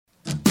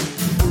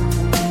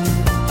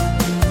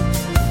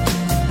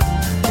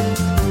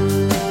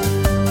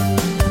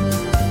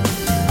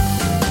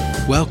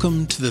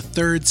Welcome to the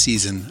third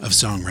season of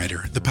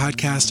Songwriter, the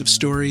podcast of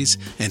stories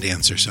and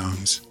answer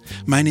songs.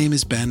 My name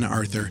is Ben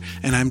Arthur,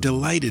 and I'm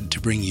delighted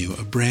to bring you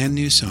a brand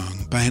new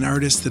song by an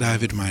artist that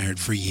I've admired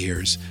for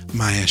years,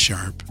 Maya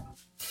Sharp.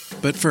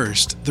 But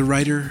first, the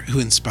writer who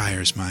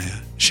inspires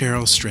Maya,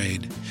 Cheryl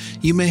Strayed.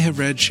 You may have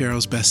read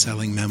Cheryl's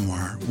best-selling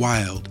memoir,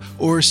 Wild,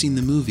 or seen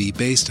the movie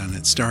based on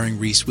it starring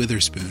Reese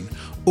Witherspoon,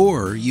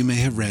 or you may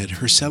have read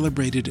her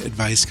celebrated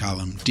advice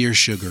column, Dear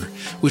Sugar,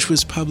 which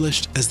was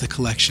published as the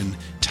collection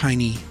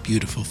Tiny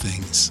Beautiful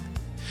Things.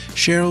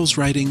 Cheryl's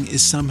writing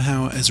is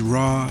somehow as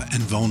raw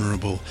and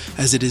vulnerable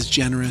as it is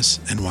generous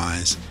and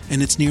wise,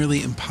 and it's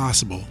nearly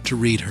impossible to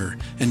read her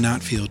and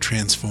not feel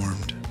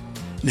transformed.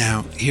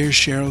 Now, here's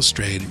Cheryl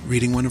Strayed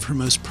reading one of her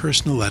most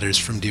personal letters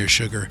from Dear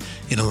Sugar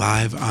in a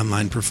live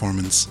online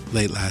performance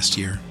late last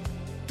year.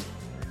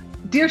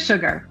 Dear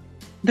Sugar,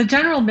 the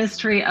general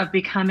mystery of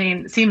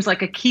becoming seems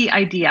like a key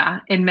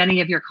idea in many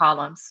of your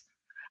columns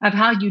of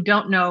how you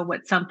don't know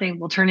what something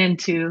will turn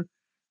into,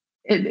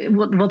 it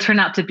will turn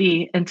out to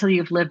be until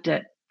you've lived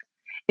it.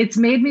 It's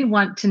made me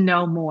want to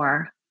know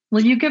more.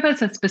 Will you give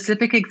us a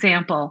specific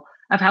example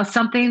of how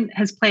something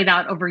has played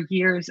out over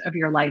years of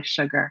your life,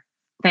 Sugar?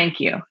 Thank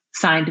you.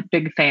 Signed,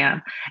 Big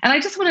Fan. And I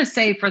just want to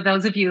say, for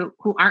those of you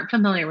who aren't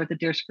familiar with the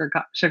Dear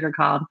Sugar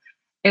column,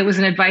 it was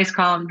an advice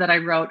column that I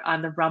wrote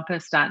on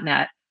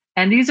therumpus.net.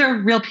 And these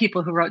are real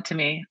people who wrote to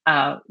me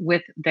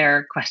with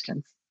their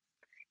questions.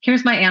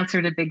 Here's my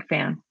answer to Big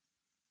Fan.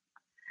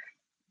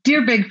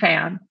 Dear Big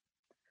Fan,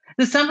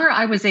 the summer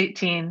I was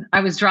 18,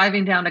 I was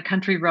driving down a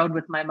country road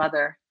with my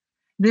mother.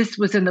 This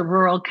was in the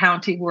rural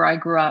county where I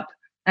grew up,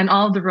 and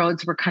all the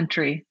roads were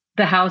country,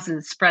 the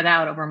houses spread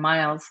out over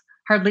miles,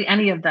 hardly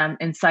any of them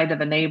in sight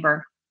of a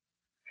neighbor.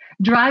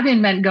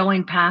 Driving meant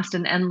going past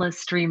an endless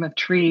stream of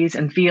trees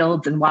and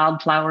fields and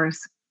wildflowers.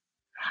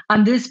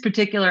 On this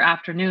particular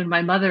afternoon,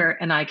 my mother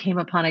and I came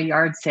upon a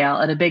yard sale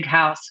at a big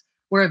house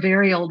where a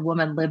very old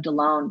woman lived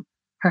alone,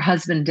 her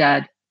husband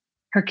dead,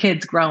 her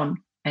kids grown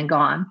and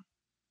gone.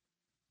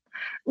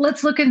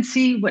 Let's look and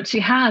see what she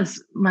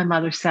has, my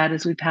mother said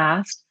as we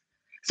passed.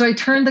 So I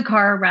turned the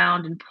car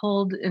around and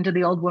pulled into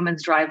the old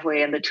woman's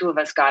driveway, and the two of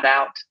us got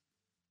out.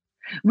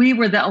 We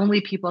were the only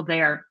people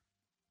there.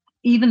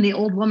 Even the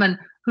old woman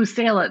whose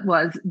sale it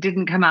was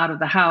didn't come out of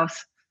the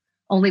house,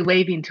 only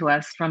waving to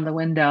us from the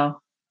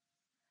window.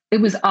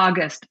 It was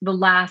August, the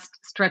last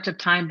stretch of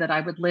time that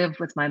I would live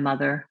with my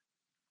mother.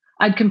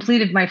 I'd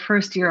completed my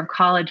first year of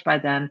college by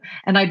then,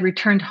 and I'd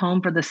returned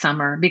home for the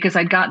summer because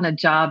I'd gotten a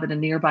job in a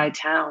nearby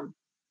town.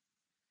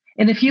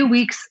 In a few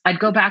weeks, I'd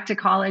go back to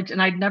college,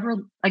 and I'd never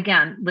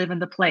again live in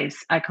the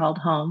place I called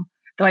home,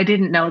 though I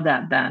didn't know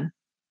that then.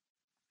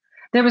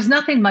 There was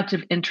nothing much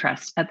of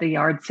interest at the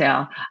yard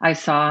sale I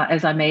saw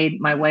as I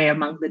made my way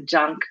among the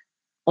junk,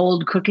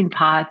 old cooking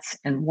pots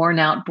and worn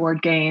out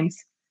board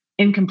games,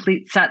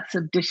 incomplete sets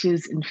of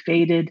dishes in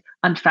faded,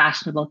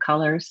 unfashionable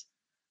colors,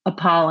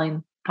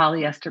 appalling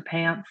polyester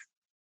pants.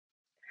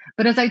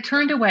 But as I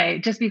turned away,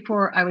 just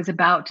before I was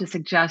about to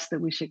suggest that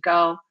we should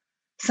go,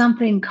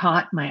 something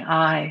caught my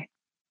eye.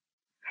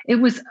 It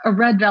was a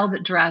red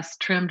velvet dress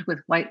trimmed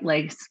with white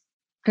lace,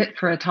 fit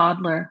for a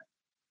toddler.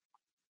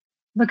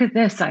 Look at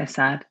this, I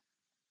said,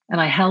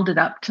 and I held it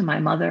up to my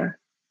mother,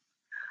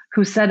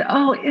 who said,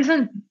 "Oh,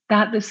 isn't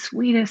that the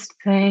sweetest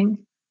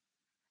thing?"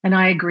 And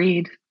I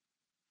agreed,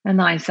 and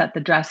then I set the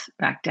dress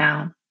back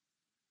down.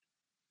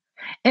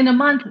 In a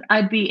month,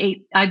 I'd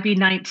be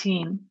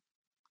 19.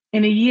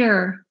 In a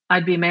year,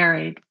 I'd be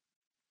married.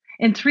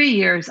 In 3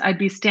 years, I'd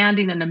be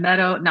standing in a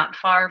meadow not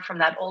far from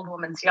that old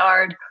woman's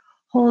yard,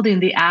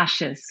 holding the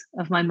ashes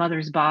of my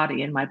mother's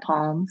body in my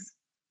palms.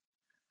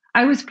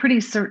 I was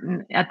pretty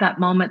certain at that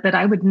moment that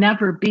I would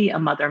never be a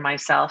mother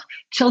myself.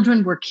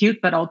 Children were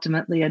cute, but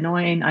ultimately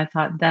annoying, I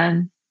thought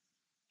then.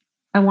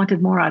 I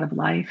wanted more out of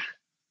life.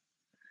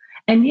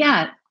 And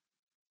yet,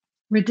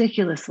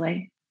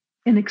 ridiculously,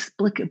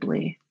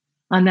 inexplicably,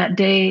 on that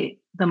day,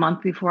 the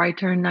month before I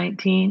turned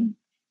 19,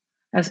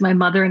 as my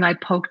mother and I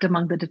poked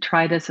among the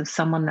detritus of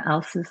someone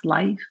else's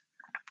life,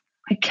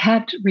 I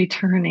kept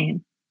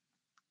returning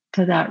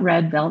to that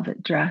red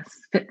velvet dress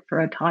fit for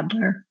a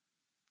toddler.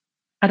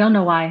 I don't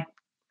know why.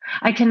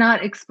 I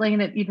cannot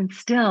explain it even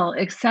still,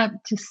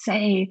 except to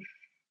say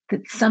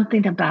that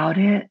something about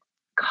it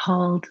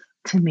called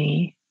to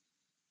me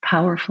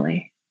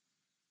powerfully.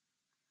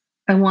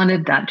 I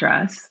wanted that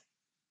dress.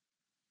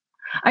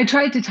 I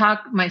tried to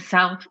talk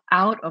myself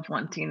out of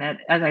wanting it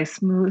as I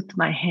smoothed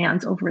my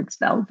hands over its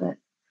velvet.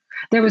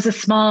 There was a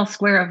small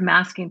square of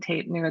masking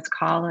tape near its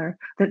collar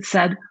that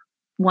said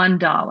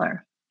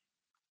 $1.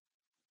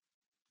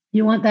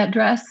 You want that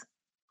dress?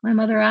 My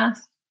mother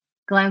asked,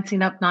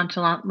 glancing up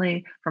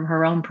nonchalantly from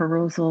her own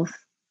perusals.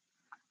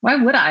 Why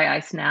would I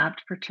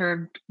snapped,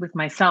 perturbed with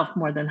myself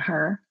more than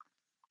her.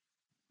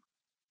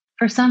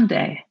 For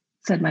someday,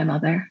 said my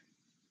mother.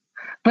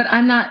 But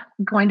I'm not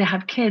going to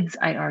have kids,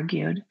 I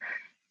argued.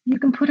 You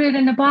can put it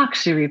in a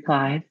box, she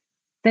replied.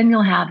 Then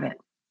you'll have it,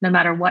 no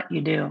matter what you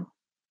do.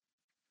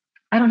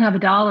 I don't have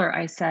 $1,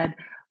 I said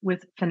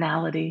with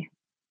finality.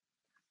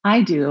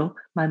 I do,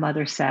 my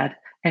mother said,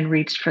 and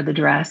reached for the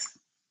dress.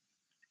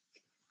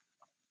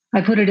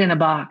 I put it in a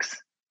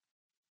box,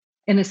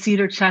 in a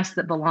cedar chest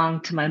that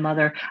belonged to my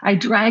mother. I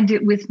dragged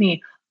it with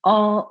me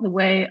all the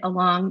way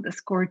along the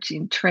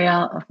scorching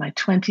trail of my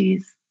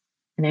 20s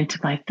and into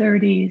my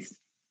 30s.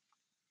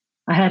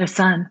 I had a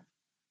son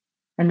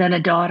and then a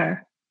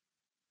daughter.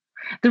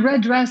 The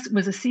red dress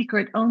was a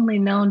secret only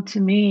known to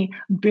me,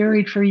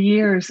 buried for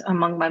years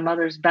among my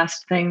mother's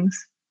best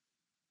things.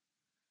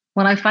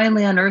 When I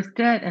finally unearthed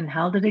it and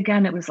held it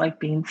again, it was like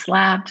being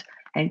slapped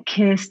and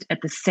kissed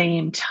at the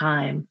same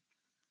time.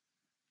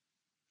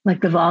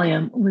 Like the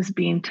volume was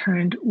being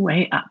turned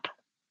way up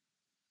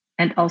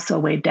and also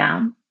way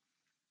down.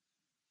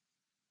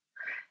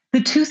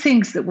 The two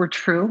things that were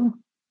true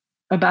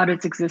about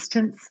its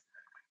existence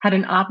had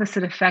an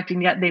opposite effect,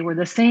 and yet they were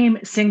the same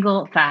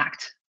single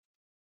fact.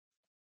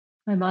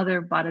 My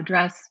mother bought a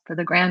dress for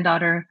the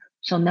granddaughter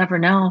she'll never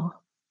know.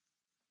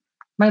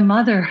 My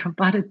mother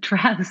bought a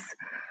dress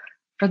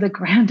for the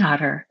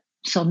granddaughter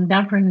she'll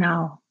never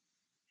know.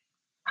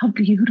 How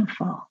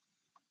beautiful,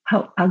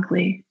 how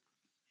ugly,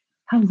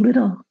 how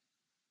little,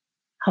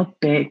 how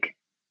big,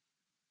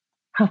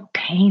 how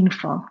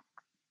painful,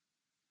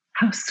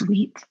 how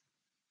sweet.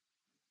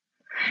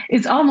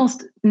 It's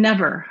almost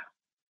never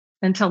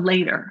until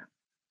later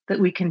that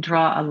we can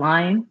draw a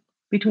line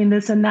between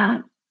this and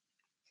that.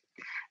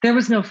 There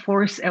was no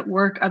force at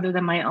work other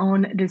than my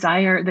own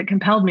desire that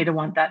compelled me to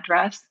want that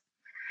dress.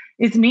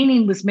 Its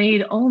meaning was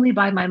made only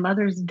by my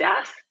mother's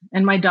death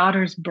and my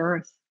daughter's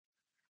birth.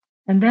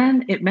 And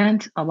then it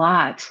meant a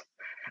lot.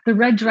 The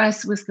red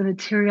dress was the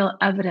material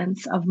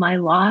evidence of my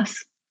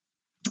loss,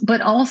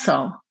 but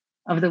also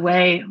of the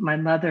way my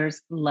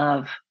mother's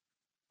love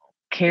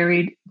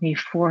carried me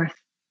forth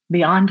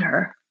beyond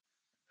her.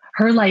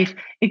 Her life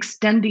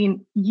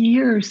extending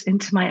years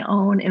into my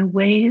own in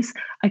ways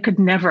I could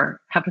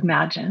never have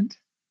imagined.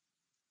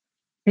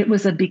 It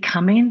was a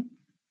becoming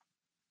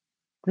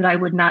that I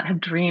would not have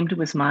dreamed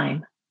was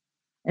mine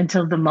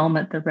until the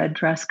moment the red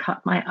dress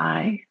caught my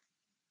eye.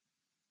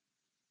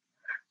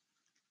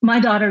 My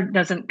daughter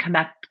doesn't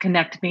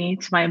connect me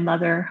to my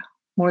mother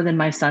more than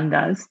my son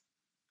does.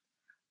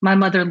 My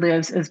mother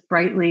lives as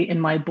brightly in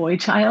my boy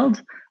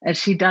child as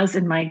she does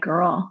in my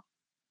girl.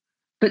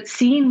 But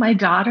seeing my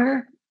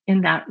daughter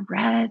in that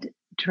red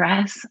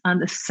dress on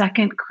the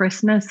second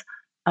Christmas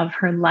of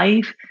her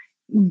life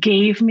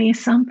gave me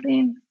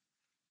something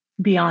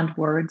beyond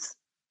words.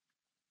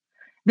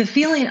 The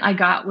feeling I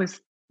got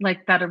was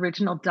like that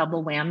original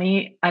double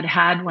whammy I'd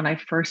had when I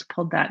first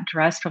pulled that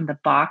dress from the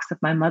box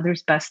of my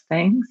mother's best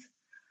things.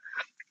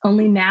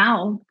 Only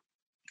now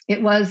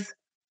it was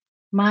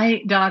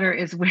my daughter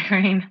is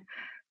wearing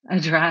a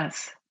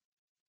dress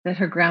that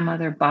her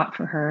grandmother bought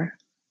for her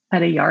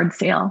at a yard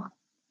sale.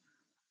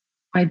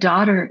 My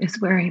daughter is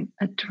wearing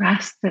a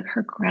dress that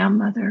her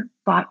grandmother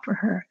bought for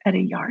her at a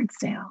yard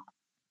sale.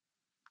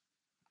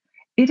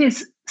 It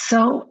is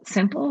so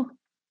simple,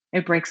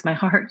 it breaks my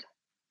heart.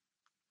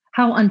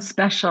 How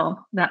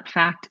unspecial that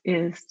fact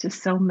is to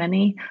so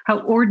many, how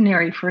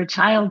ordinary for a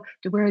child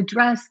to wear a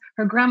dress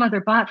her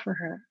grandmother bought for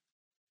her,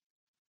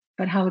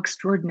 but how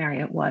extraordinary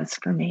it was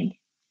for me.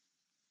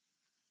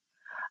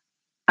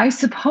 I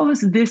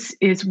suppose this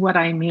is what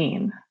I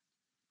mean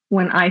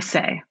when I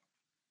say,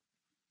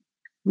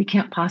 we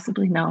can't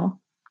possibly know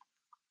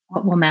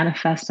what will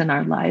manifest in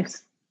our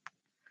lives.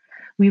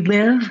 We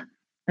live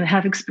and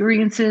have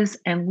experiences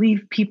and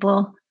leave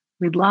people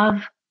we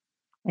love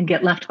and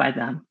get left by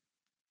them.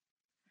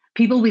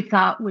 People we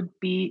thought would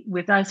be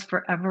with us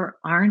forever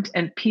aren't,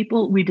 and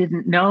people we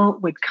didn't know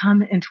would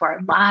come into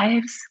our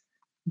lives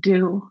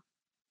do.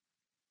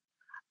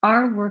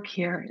 Our work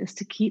here is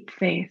to keep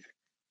faith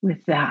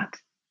with that,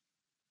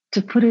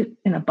 to put it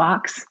in a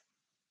box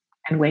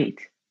and wait.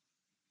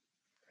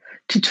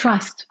 To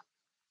trust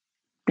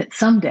that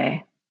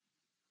someday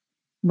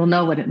we'll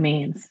know what it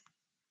means,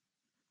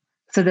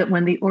 so that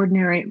when the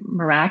ordinary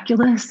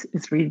miraculous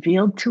is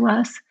revealed to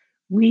us,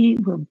 we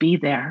will be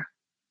there,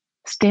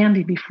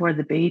 standing before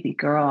the baby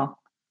girl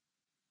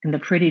in the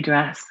pretty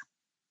dress,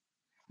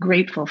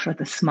 grateful for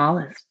the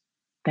smallest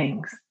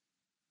things.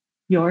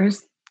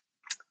 Yours,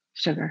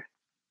 Sugar.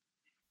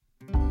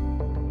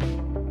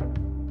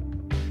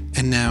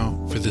 And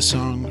now for the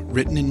song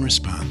written in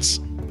response.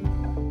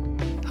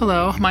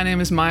 Hello, my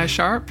name is Maya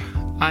Sharp.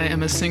 I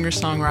am a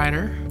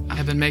singer-songwriter.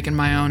 I've been making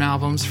my own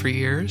albums for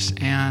years,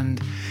 and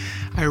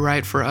I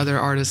write for other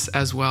artists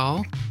as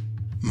well.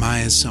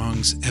 Maya's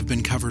songs have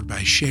been covered by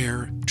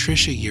Cher,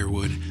 Trisha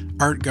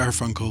Yearwood, Art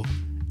Garfunkel,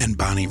 and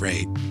Bonnie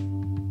Raitt.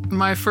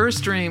 My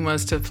first dream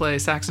was to play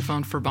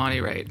saxophone for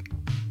Bonnie Raitt.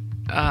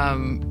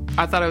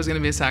 I thought I was going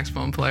to be a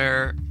saxophone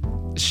player.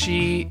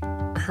 She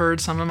heard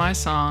some of my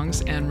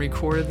songs and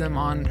recorded them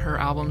on her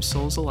album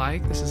Souls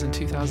Alike. This is in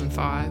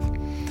 2005.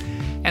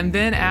 And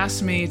then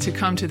asked me to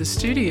come to the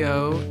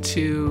studio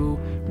to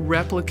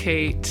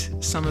replicate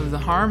some of the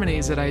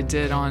harmonies that I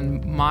did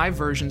on my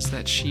versions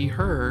that she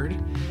heard.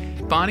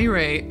 Bonnie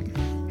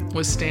Raitt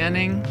was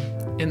standing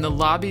in the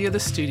lobby of the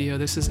studio.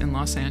 This is in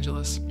Los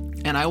Angeles.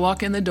 And I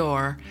walk in the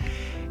door,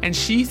 And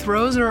she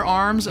throws her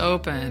arms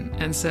open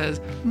and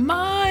says,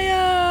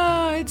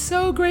 "Maya, it's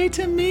so great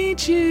to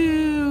meet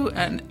you."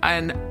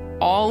 And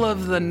all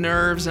of the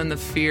nerves and the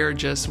fear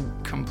just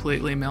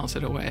completely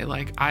melted away.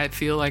 Like, I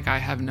feel like I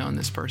have known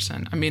this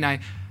person. I mean, I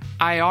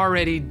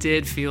already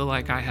did feel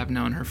like I have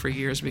known her for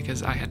years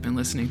because I had been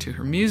listening to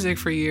her music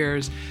for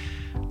years.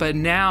 But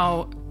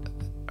now,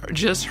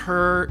 just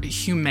her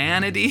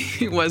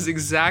humanity was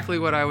exactly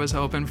what I was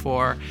hoping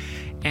for.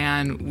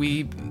 And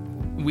we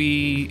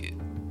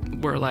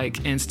were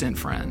like instant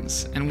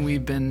friends, and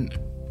we've been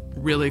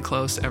really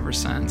close ever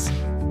since.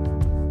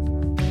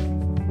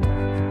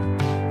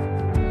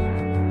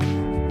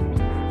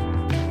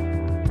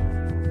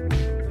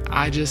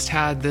 I just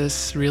had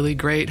this really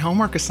great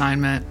homework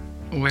assignment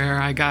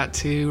where I got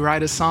to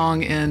write a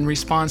song in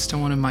response to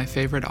one of my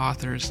favorite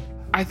authors.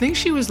 I think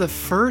she was the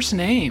first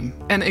name,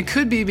 and it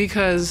could be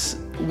because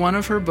one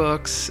of her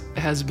books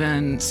has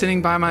been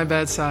sitting by my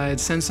bedside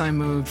since I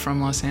moved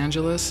from Los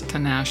Angeles to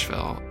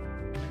Nashville.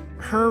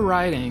 Her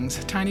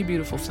writings, Tiny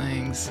Beautiful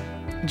Things,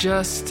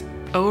 just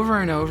over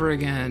and over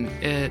again,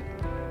 it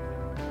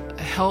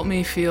helped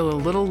me feel a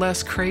little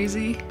less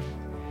crazy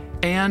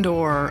and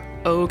or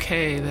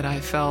okay that I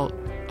felt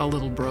a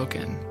little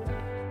broken.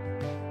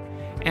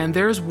 And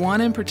there's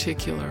one in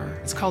particular,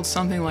 it's called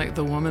something like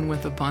The Woman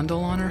with a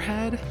Bundle on Her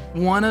Head.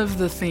 One of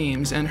the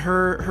themes, and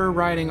her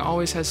writing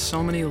always has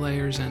so many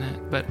layers in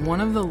it, but one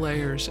of the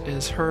layers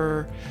is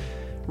her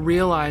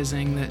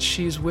realizing that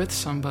she's with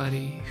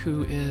somebody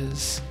who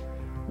is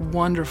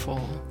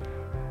wonderful,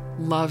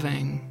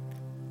 loving,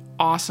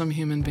 awesome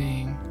human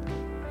being,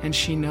 and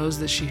she knows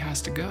that she has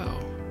to go.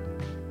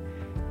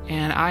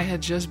 And I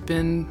had just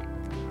been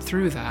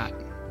through that.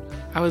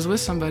 I was with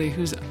somebody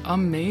who's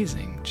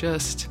amazing,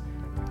 just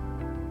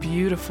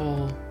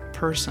beautiful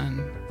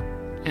person,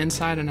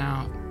 inside and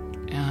out,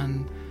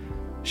 and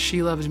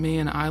she loved me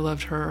and I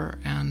loved her,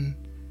 and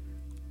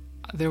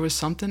there was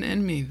something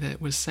in me that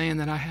was saying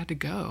that I had to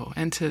go.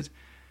 And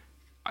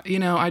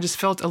I just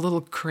felt a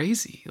little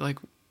crazy, like,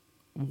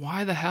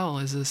 why the hell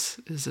is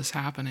this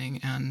happening?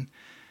 And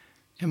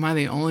am I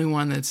the only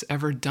one that's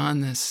ever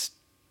done this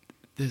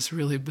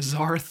really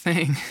bizarre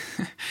thing?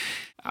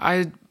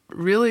 I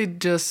really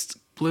just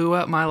blew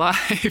up my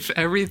life.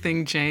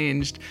 Everything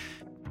changed.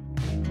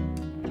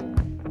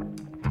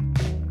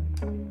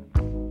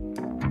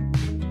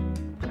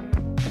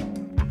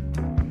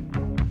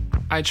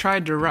 I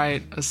tried to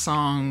write a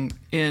song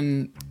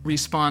in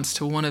response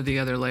to one of the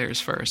other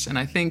layers first. And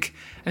I think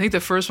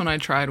the first one I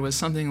tried was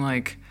something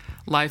like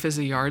life is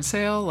a yard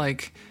sale.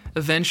 Like,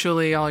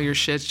 eventually all your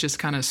shit's just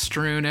kind of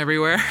strewn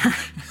everywhere.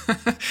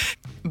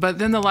 But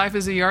then the life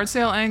is a yard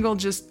sale angle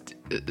just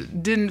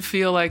didn't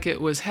feel like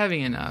it was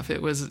heavy enough.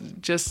 It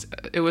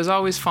was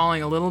always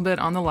falling a little bit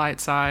on the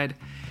light side.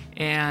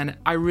 And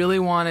I really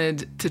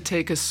wanted to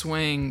take a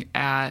swing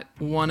at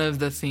one of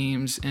the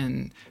themes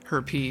in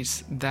her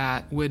piece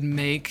that would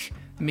make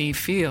me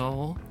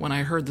feel, when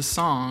I heard the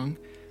song,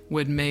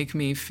 would make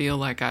me feel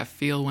like I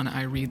feel when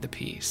I read the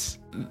piece.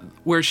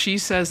 Where she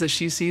says that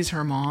she sees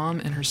her mom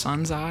in her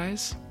son's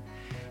eyes,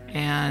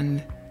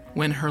 and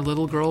when her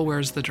little girl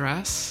wears the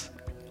dress,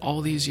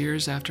 all these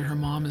years after her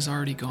mom is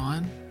already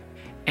gone,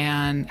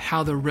 and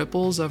how the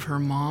ripples of her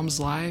mom's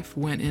life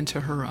went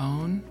into her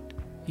own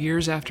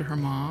years after her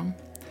mom.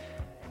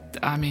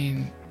 I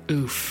mean,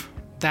 oof,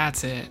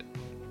 that's it.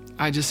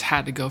 I just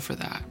had to go for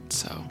that,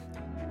 so.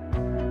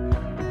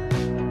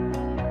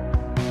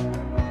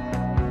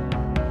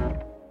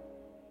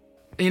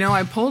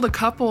 I pulled a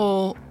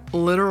couple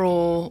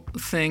literal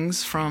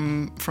things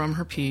from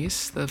her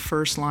piece. The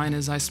first line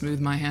is, "I smooth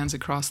my hands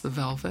across the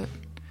velvet,"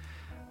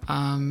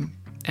 and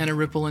a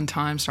ripple in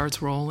time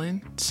starts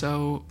rolling.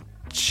 So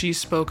she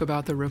spoke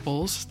about the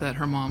ripples that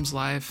her mom's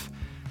life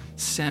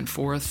sent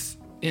forth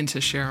into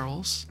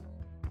Cheryl's.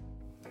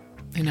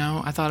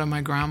 I thought of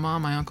my grandma,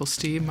 my Uncle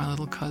Steve, my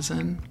little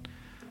cousin,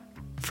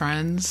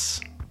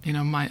 friends,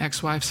 my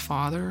ex-wife's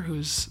father,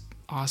 who's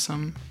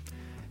awesome.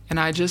 And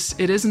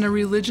it isn't a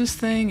religious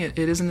thing. It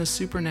isn't a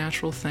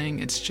supernatural thing.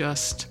 It's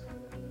just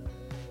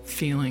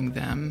feeling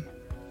them.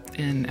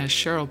 And as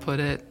Cheryl put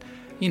it,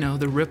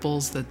 the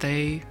ripples that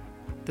they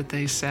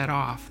set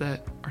off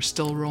that are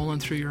still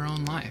rolling through your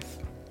own life.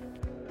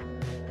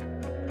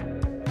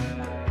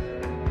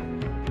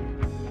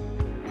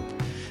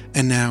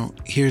 And now,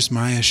 here's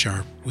Maya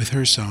Sharp with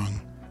her song,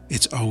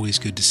 "It's Always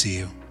Good to See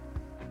You."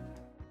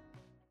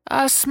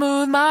 I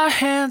smooth my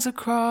hands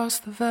across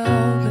the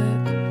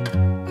velvet,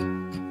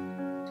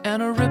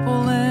 and a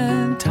ripple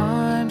in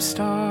time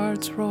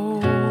starts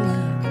rolling.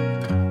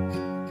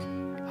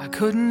 I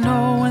couldn't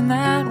know when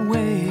that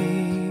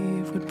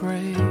wave would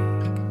break.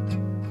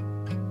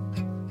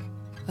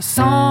 A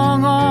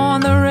song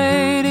on the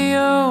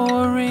radio,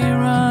 a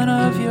rerun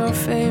of your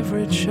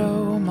favorite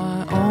show,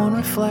 my own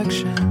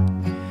reflection,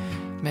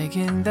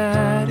 making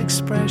that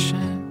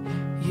expression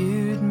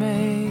you'd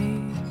make.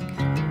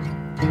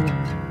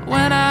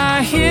 When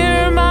I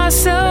hear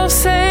myself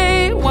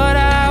say what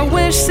I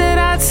wish that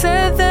I'd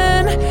said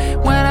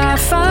then, when I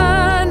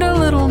find a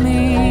little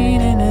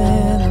meaning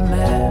in a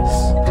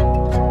mess,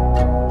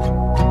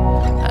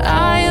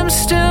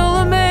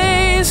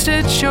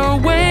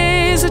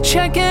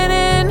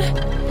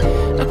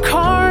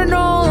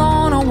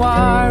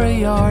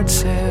 yard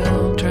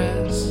sale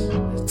dress.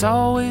 It's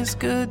always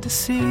good to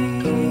see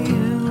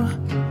you.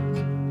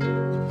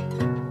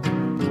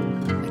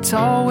 It's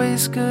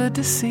always good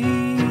to see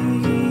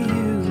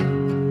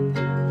you.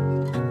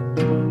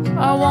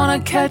 I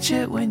wanna catch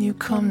it when you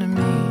come to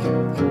me.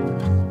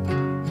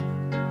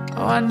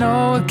 Oh, I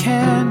know it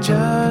can't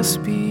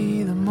just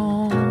be the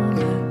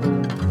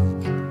moment,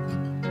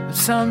 but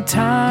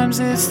sometimes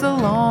it's the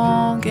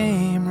long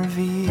game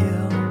reveal.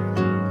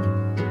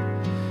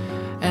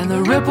 And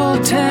the ripple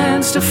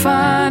tends to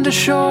find a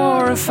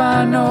shore if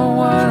I know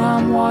what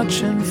I'm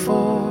watching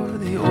for.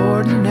 The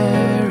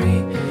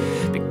ordinary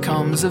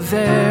becomes a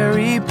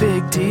very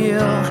big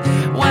deal.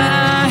 When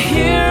I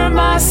hear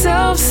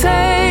myself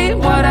say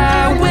what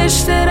I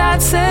wish that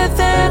I'd said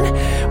then,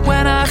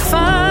 when I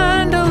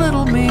find a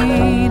little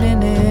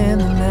meaning in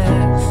the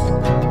mess,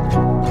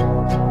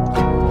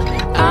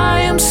 I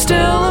am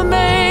still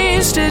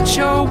amazed at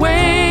your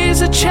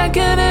ways of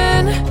checking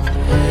in.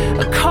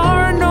 A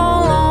cardinal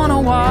on a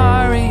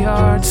wiry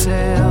yard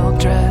sale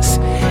dress.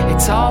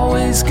 It's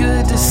always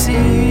good to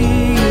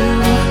see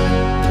you.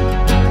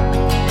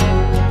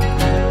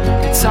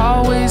 It's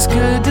always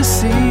good to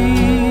see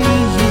you.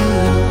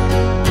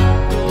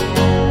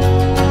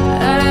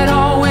 And it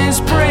always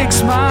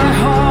breaks my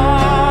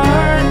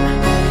heart,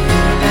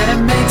 and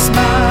it makes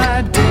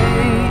my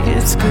day.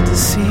 It's good to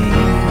see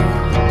you.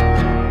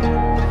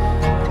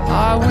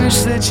 I wish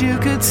that you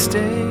could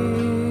stay.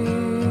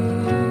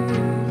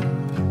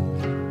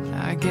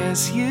 I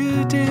guess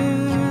you do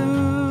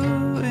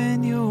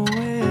in your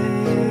way.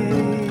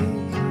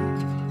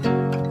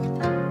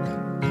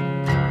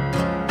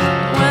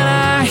 When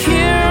I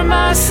hear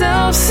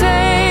myself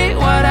say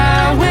what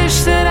I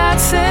wish that I'd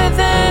said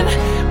then,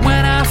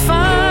 when I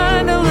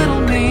find a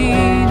little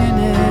meaning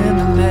in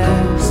the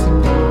mess,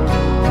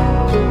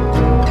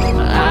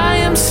 I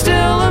am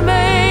still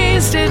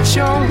amazed at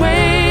your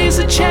ways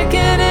of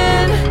checking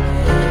in.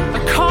 A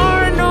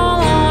cardinal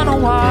on a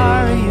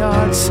wiry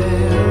yard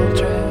sale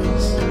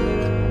dress.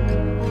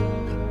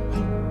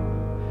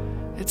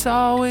 It's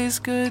always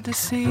good to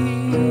see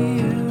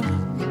you.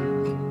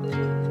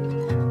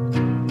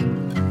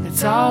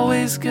 It's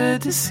always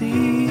good to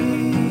see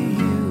you.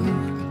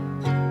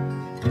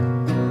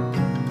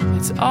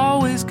 It's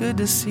always good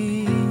to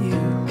see you.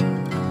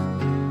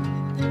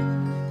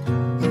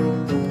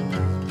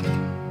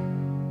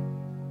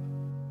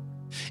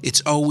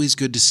 It's Always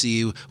Good to See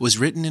You was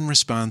written in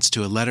response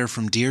to a letter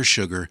from Dear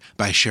Sugar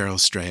by Cheryl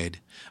Strayed.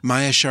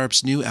 Maya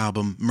Sharp's new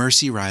album,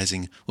 Mercy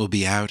Rising, will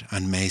be out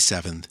on May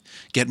 7th.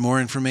 Get more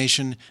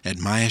information at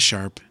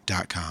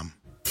mayasharp.com.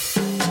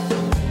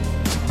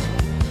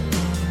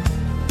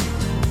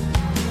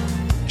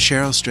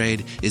 Cheryl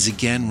Strayed is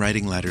again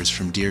writing letters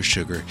from Dear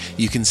Sugar.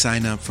 You can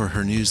sign up for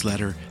her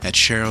newsletter at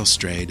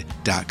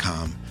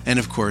cherylstrayed.com. And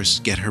of course,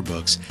 get her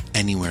books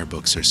anywhere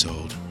books are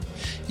sold.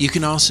 You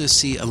can also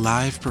see a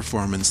live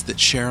performance that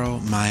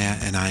Cheryl, Maya,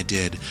 and I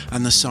did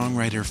on the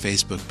Songwriter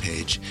Facebook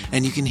page,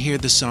 and you can hear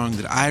the song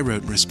that I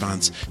wrote in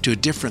response to a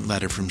different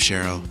letter from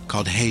Cheryl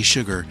called Hey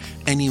Sugar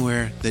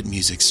anywhere that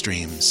music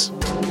streams.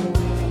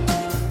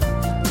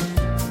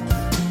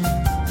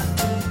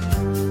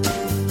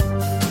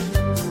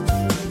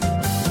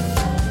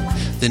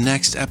 The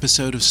next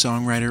episode of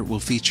Songwriter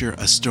will feature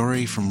a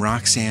story from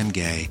Roxane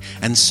Gay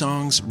and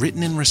songs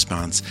written in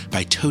response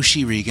by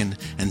Toshi Regan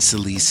and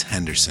Celise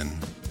Henderson.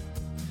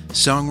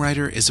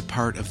 Songwriter is a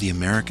part of the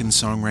American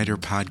Songwriter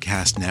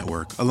Podcast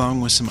Network, along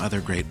with some other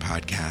great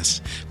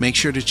podcasts. Make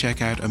sure to check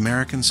out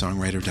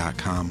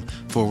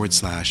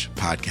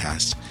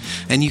americansongwriter.com/podcast.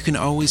 And you can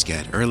always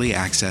get early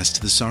access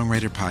to the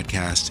Songwriter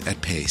Podcast at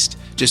Paste.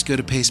 Just go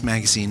to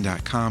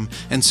pastemagazine.com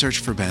and search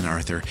for Ben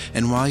Arthur.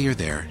 And while you're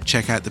there,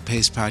 check out the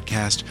Paste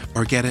Podcast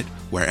or get it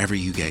wherever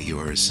you get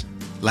yours.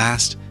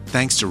 Last,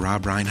 thanks to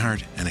Rob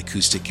Reinhardt and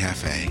Acoustic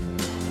Cafe.